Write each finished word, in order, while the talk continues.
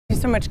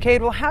so much,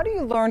 Cade. Well, how do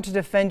you learn to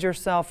defend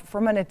yourself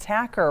from an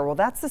attacker? Well,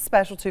 that's the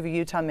specialty of a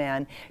Utah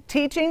man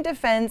teaching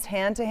defense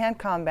hand-to-hand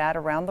combat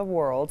around the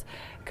world,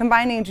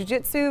 combining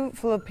jiu-jitsu,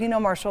 Filipino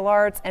martial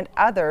arts, and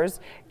others.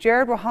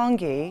 Jared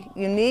Wahongi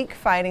unique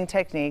fighting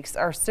techniques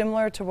are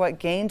similar to what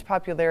gained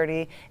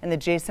popularity in the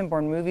Jason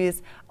Bourne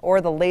movies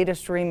or the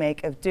latest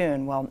remake of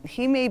Dune. Well,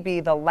 he may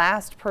be the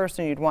last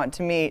person you'd want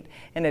to meet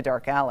in a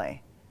dark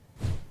alley.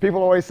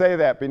 People always say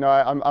that,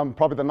 I'm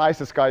probably the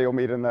nicest guy you'll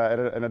meet in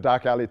a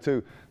dark alley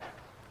too.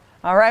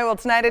 All right, well,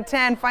 tonight at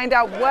 10, find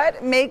out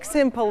what makes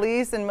him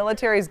police and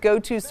military's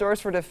go-to source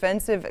for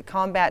defensive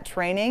combat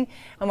training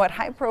and what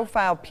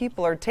high-profile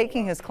people are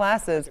taking his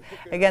classes.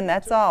 Again,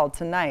 that's all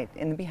tonight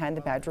in the Behind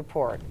the Badge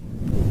Report.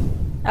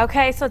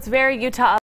 Okay, so it's very Utah